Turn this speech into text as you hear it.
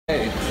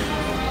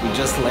We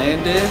just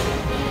landed.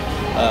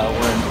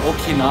 We're in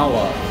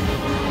Okinawa.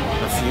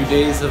 A few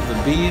days of the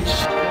beach.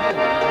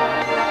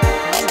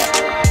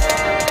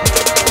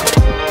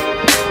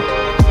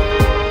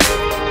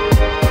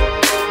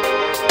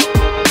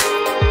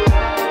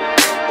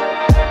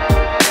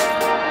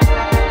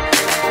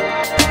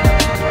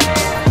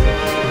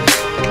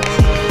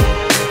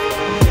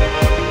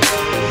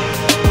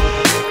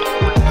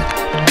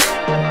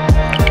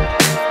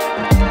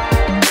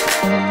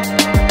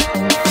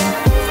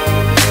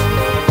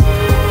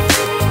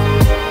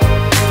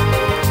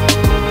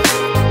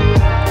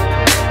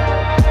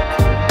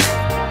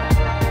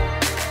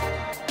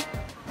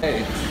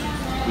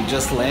 We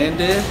just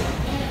landed.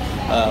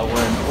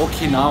 We're in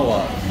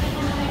Okinawa.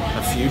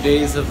 A few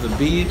days of the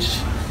beach.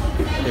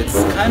 It's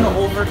kind of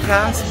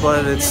overcast,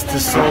 but it's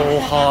just so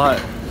hot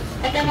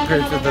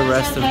compared to the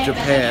rest of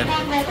Japan.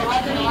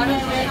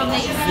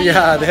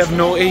 Yeah, they have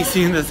no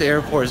AC in this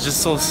airport. It's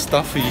just so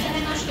stuffy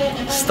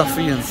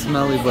and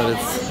smelly, but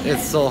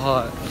it's so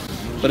hot.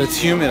 But it's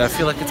humid. I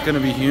feel like it's gonna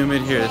be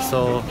humid here,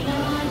 so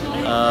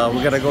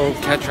we gotta go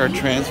catch our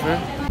transfer.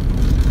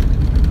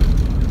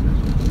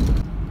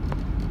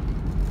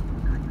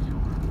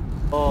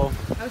 Oh,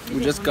 we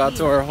just got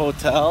to our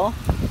hotel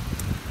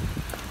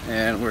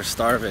and we're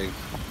starving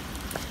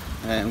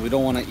and we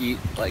don't want to eat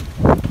like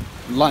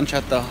lunch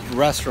at the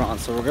restaurant,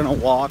 so we're gonna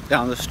walk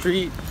down the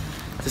street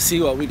to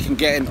see what we can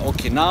get in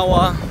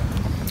Okinawa.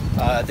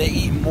 They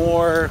eat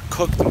more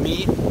cooked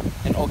meat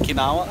in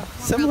Okinawa,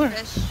 similar,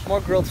 more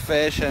grilled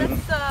fish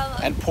and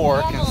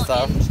pork and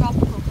stuff.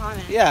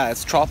 Yeah,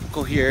 it's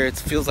tropical here. It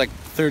feels like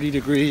 30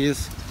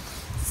 degrees.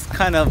 It's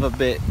kind of a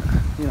bit,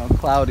 you know,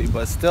 cloudy,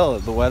 but still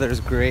the weather's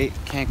great.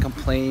 Can't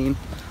complain.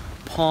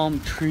 Palm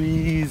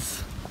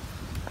trees.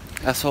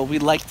 That's what we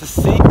like to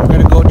see. We're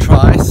gonna go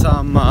try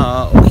some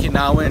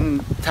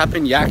Okinawan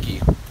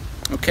Teppanyaki.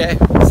 Okay,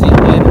 see you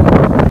later.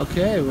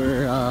 Okay,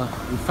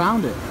 we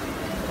found it.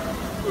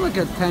 Like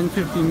a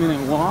 10-15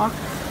 minute walk.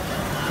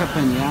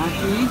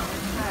 Teppanyaki.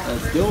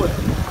 Let's do it.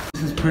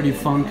 This is pretty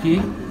funky.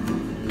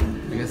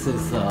 I guess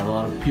it's a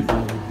lot of people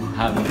who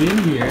have been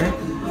here.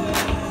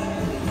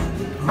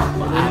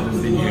 But I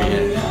haven't been here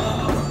yet,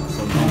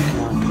 so no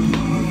fun.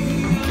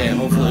 Okay,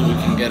 hopefully we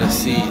can get a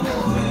seat.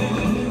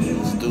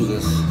 Let's do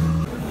this.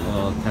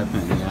 Oh,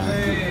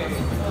 Teppanyaki.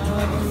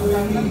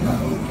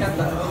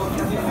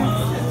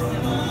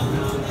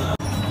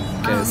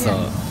 Okay, so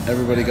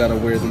everybody gotta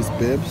wear these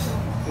bibs.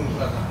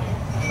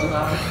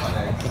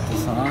 Put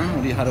this on.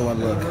 How do I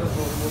look?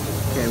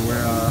 Okay,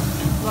 we're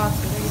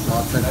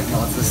lots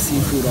of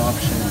seafood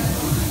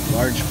options.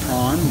 Large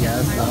prawn,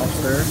 yes.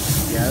 Lobster,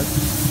 yes.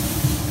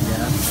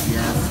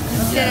 Yes.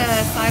 Let's get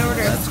a side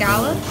order of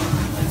scallop.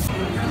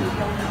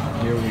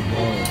 Here we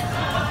go.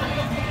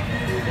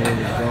 There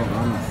we go,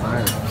 on the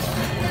fire.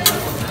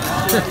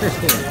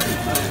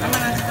 I'm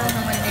gonna tell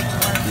them when they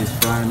work. He's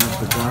frying up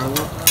the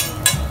garlic.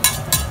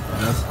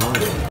 That's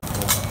hard.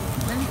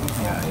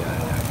 Yeah.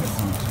 Get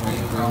some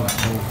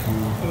tofu.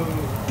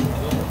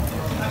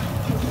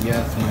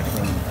 Yes, my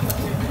friend.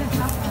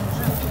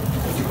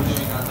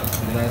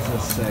 That's a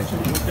sick.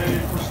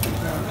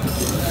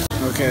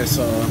 Okay,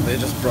 so they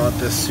just brought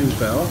this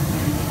soup out.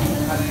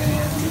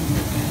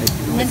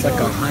 It's like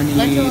a honey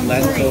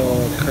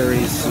lentil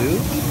curry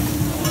soup.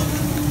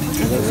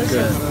 It looks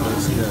good.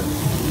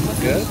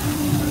 Good?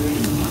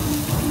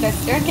 That's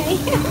turkey.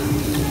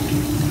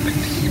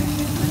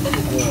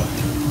 Oh,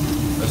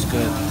 that's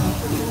good.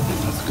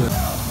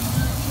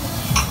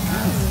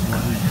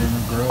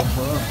 Girl, I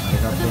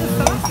got the.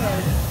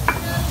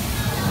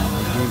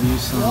 I'll give you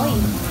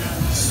some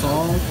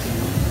salt.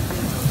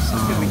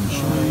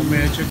 Some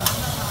magic.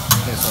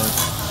 Okay, so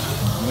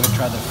I'm gonna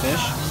try the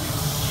fish.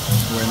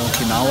 We're in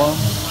Okinawa.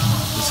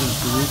 This is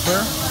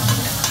grouper.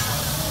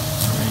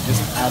 And I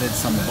just added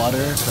some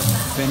butter to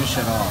finish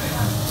it off.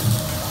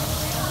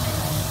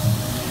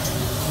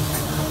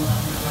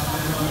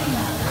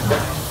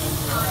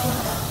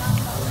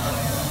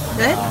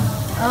 Good?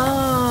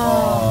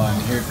 Oh,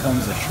 and here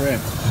comes the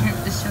shrimp.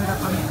 Shrimp just showed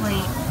up on the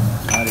plate.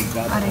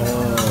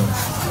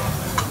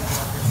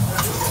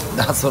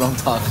 That's what I'm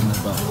talking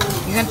about.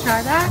 You gonna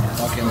try that?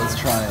 Okay, let's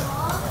try it.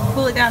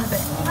 Pull it down a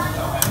bit.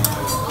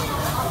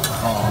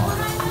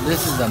 Oh,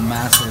 this is a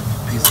massive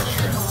piece of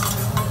shrimp.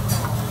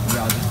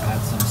 Yeah, I'll just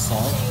add some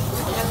salt.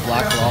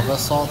 Black lava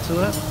salt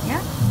to it.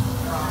 Yeah.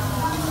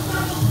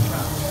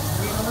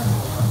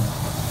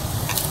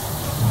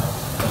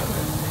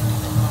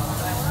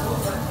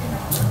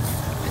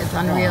 It's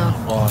unreal.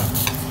 Oh.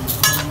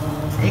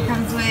 It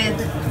comes with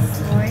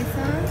soy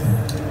sauce,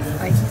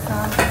 spicy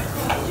sauce.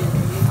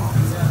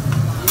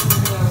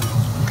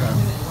 Okay.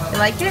 You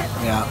like it?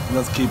 Yeah,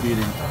 let's keep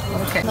eating.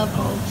 Okay.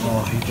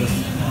 Oh, he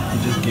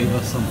just gave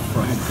us some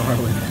fried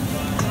garlic.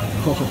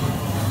 Oh.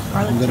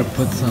 I'm gonna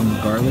put some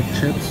garlic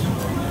chips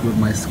with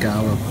my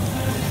scallop.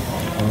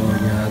 Oh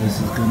yeah, this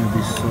is gonna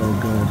be so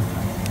good.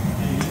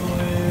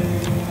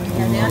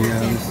 Oh yeah,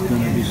 this is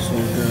gonna be so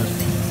good.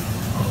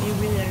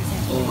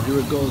 Oh, here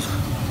it goes.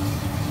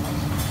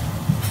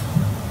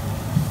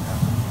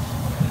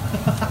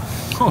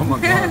 Oh my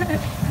god.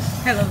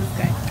 I love this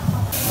guy.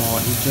 Oh,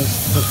 he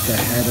just took the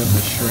head of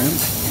the shrimp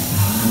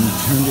and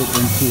turned it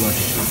into a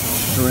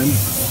shrimp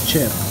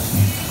chip.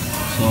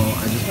 So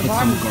I just put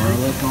some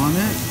garlic on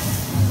it,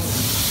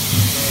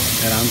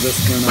 and I'm just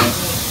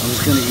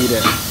gonna eat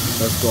it.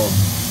 Let's go.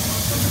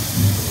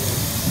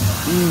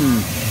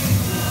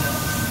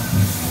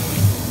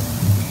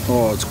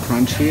 Oh, it's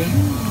crunchy. It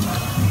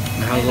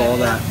has all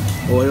that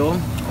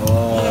oil.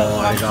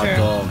 Oh,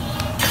 arigato.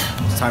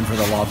 It's time for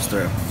the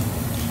lobster.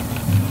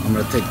 I'm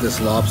gonna take this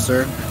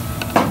lobster.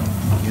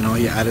 You know,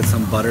 he added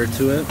some butter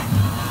to it,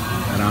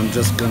 and I'm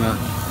just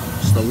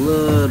a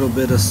little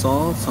bit of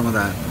salt, some of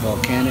that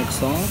volcanic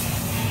salt.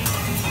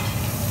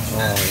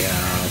 Oh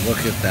yeah,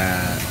 look at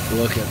that.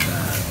 Look at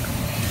that.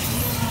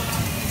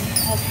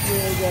 That's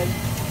really good.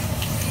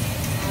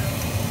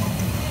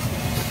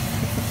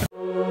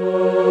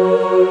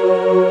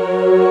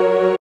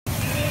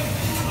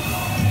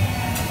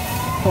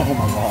 Oh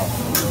my god.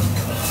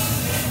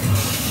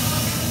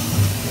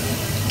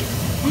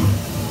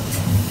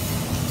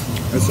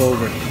 It's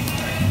over.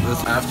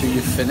 After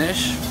you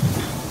finish,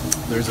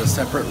 there's a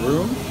separate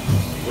room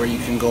where you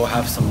can go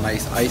have some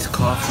nice iced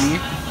coffee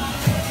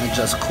and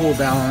just cool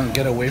down and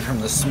get away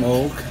from the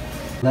smoke.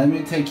 Let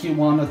me take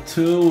you on a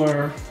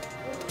tour.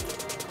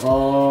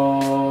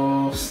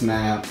 Oh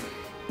snap.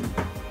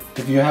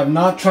 If you have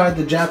not tried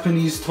the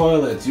Japanese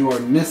toilets, you are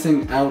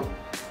missing out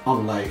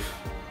on life.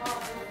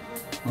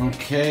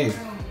 Okay,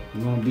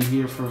 I'm gonna be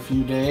here for a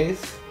few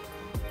days.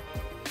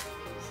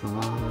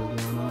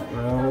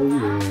 Oh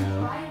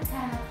yeah.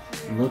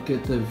 Look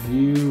at the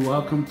view.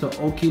 Welcome to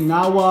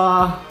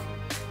Okinawa.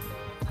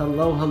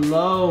 Hello,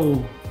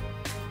 hello.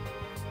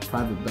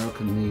 Private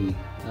balcony.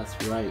 That's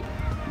right.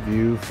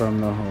 View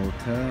from the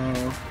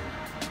hotel.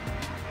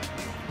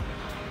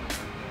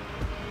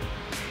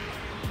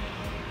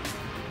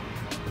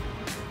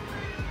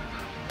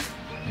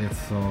 It's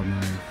so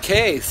nice.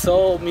 Okay,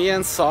 so me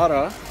and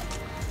Sara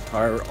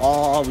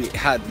we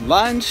had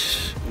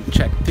lunch, we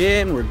checked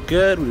in, we're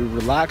good, we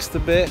relaxed a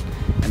bit,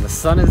 and the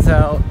sun is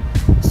out.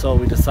 So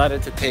we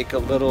decided to take a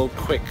little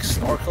quick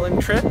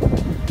snorkeling trip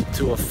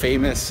to a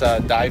famous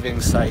diving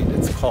site.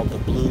 It's called the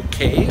Blue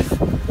Cave.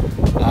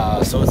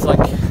 So it's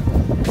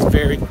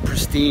very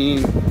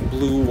pristine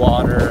blue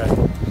water,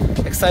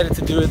 and excited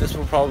to do it. This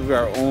will probably be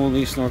our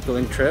only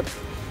snorkeling trip,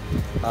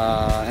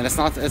 and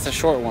it's a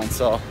short one.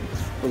 So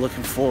we're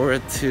looking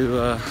forward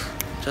to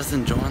just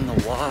enjoying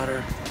the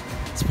water.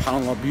 It's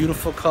a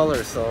beautiful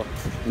color. So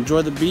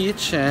enjoy the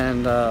beach,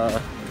 and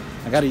I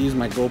gotta use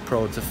my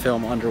GoPro to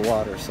film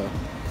underwater. So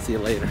see you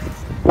later.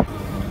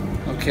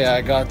 Okay,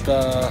 I got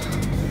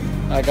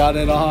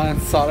it on.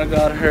 Sara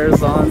got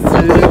hers on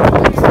too.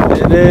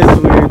 It is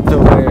weird to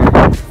wear.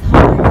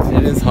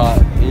 It is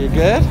hot. You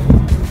good?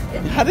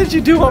 How did you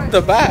do up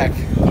the back?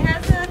 It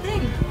has a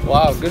thing.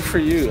 Wow, good for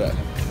you.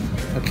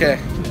 Okay.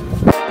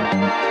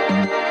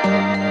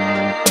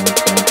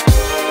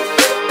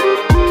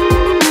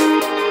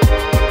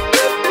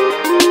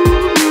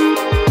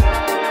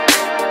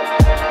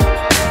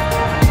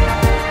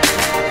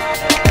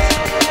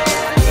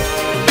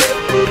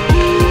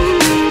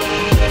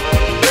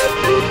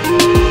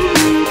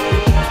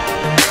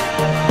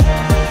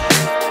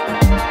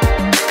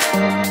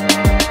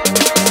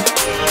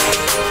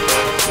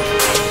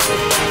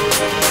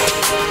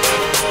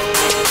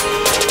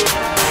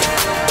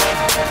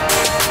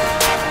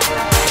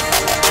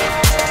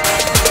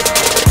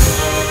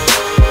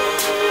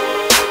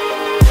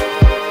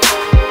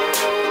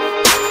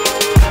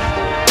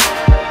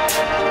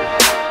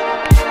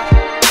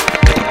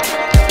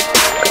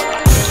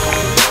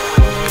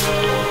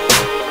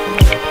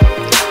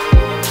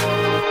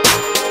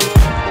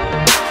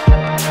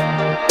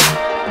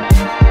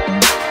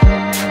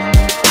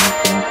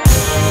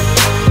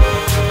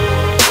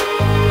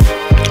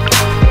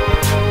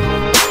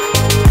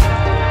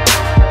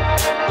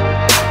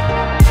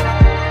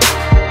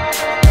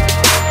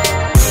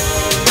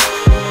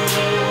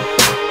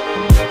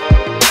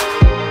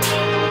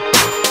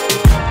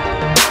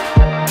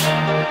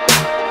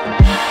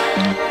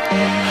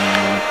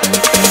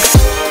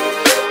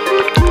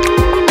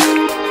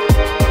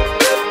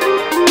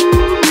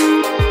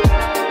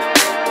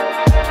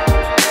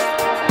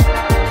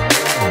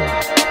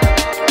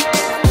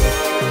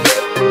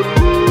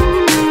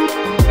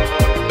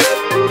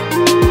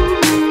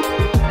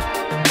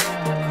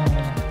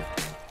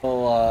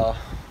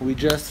 We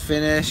just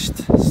finished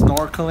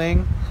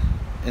snorkeling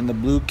in the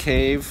Blue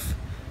Cave.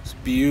 It's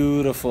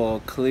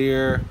beautiful,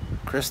 clear,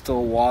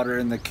 crystal water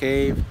in the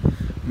cave.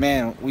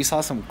 Man, we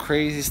saw some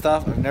crazy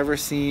stuff I've never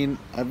seen.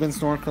 I've been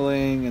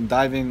snorkeling and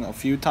diving a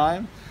few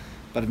times,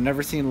 but I've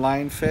never seen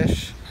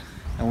lionfish.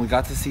 And we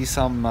got to see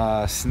some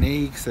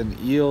snakes and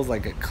eels,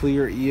 like a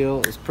clear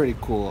eel. It was pretty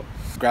cool.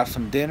 Grab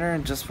some dinner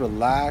and just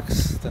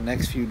relax the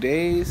next few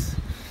days,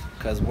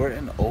 because we're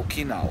in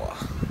Okinawa.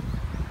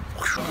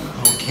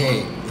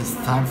 Okay, it's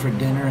time for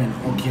dinner in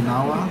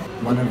Okinawa.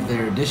 One of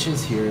their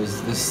dishes here is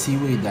this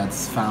seaweed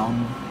that's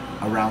found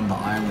around the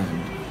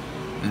island.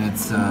 And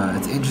it's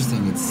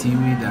interesting, it's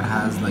seaweed that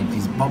has like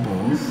these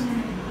bubbles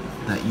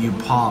that you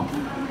pop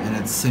and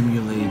it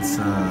simulates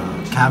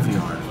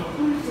caviar.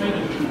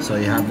 So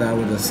you have that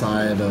with a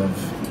side of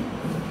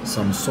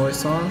some soy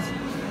sauce,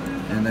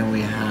 and then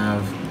we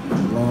have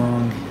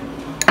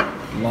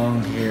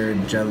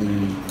long-haired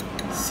jelly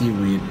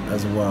seaweed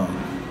as well,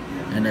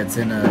 and it's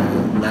in a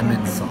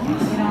lemon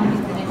sauce.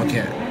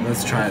 Okay,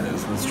 let's try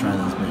this. Let's try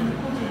this, baby.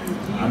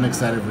 I'm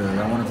excited for this.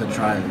 I wanted to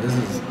try it.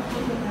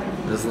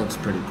 This looks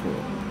pretty cool.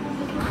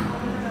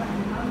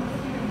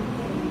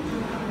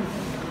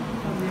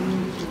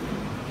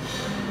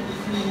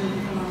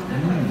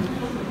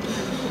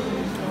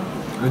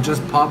 It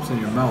just pops in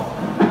your mouth.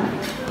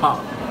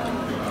 Pop.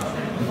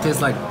 It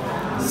tastes like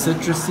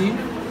citrusy,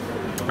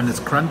 and it's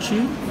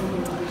crunchy,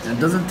 and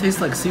it doesn't taste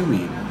like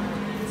seaweed.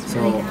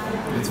 So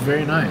it's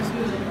very nice.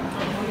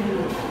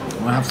 I'm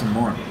gonna have some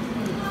more.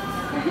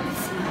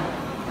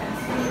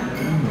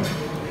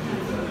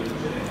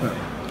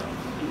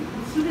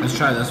 Let's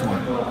try this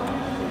one.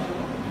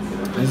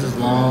 This is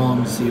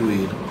long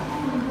seaweed. So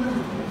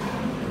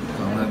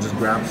I'm gonna just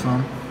grab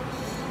some.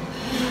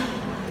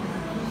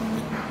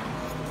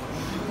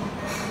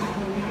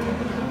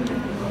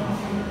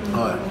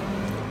 Oh,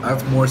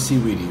 that's more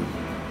seaweedy.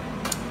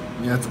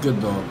 Yeah, it's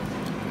good though.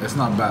 It's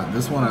not bad.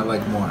 This one I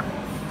like more.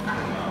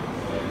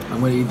 I'm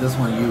gonna eat this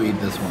one, you eat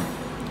this one.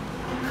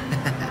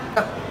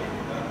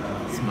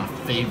 It's my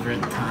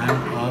favorite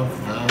time of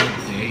the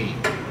day.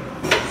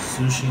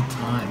 Sushi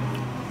time.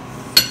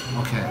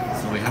 Okay,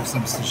 so we have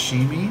some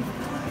sashimi.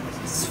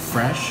 It's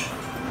fresh,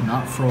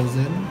 not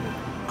frozen,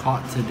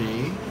 caught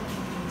today.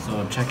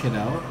 So check it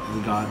out.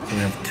 We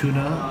have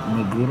tuna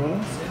maguro.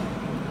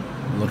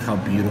 Look how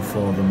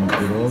beautiful the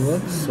maguro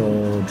looks.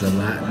 So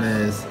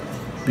gelatinous,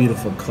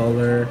 beautiful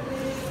color.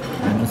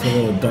 I know it's a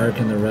little dark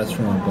in the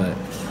restaurant, but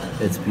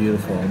it's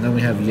beautiful. And then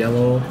we have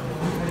yellow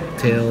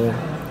tail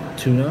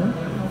tuna.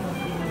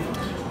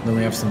 Then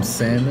we have some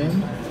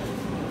salmon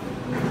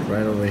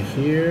right over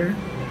here.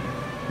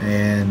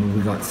 And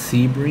we got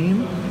sea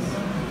bream.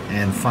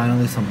 And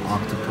finally some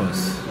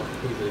octopus.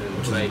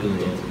 Which is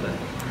good.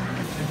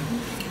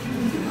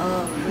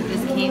 Oh, we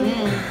just came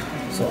in.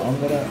 So I'm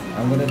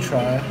gonna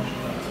try.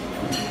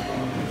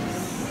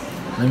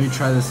 Let me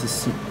try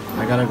this.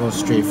 I gotta go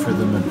straight for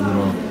the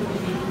maguro.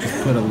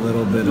 Just put a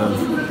little bit of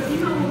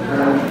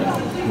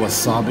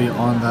wasabi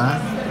on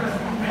that.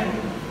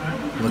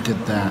 Look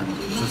at that.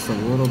 Just a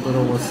little bit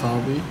of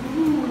wasabi,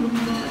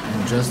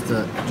 and just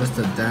a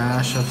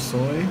dash of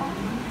soy.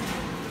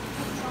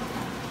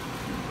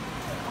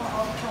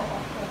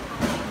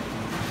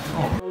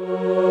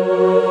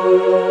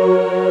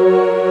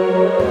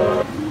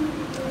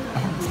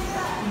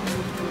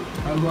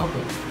 I love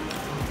it.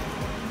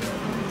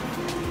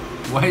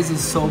 Why is it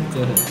so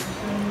good?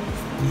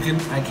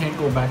 I can't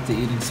go back to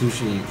eating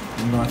sushi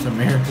in North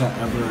America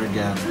ever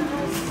again.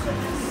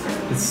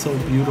 It's so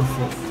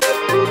beautiful.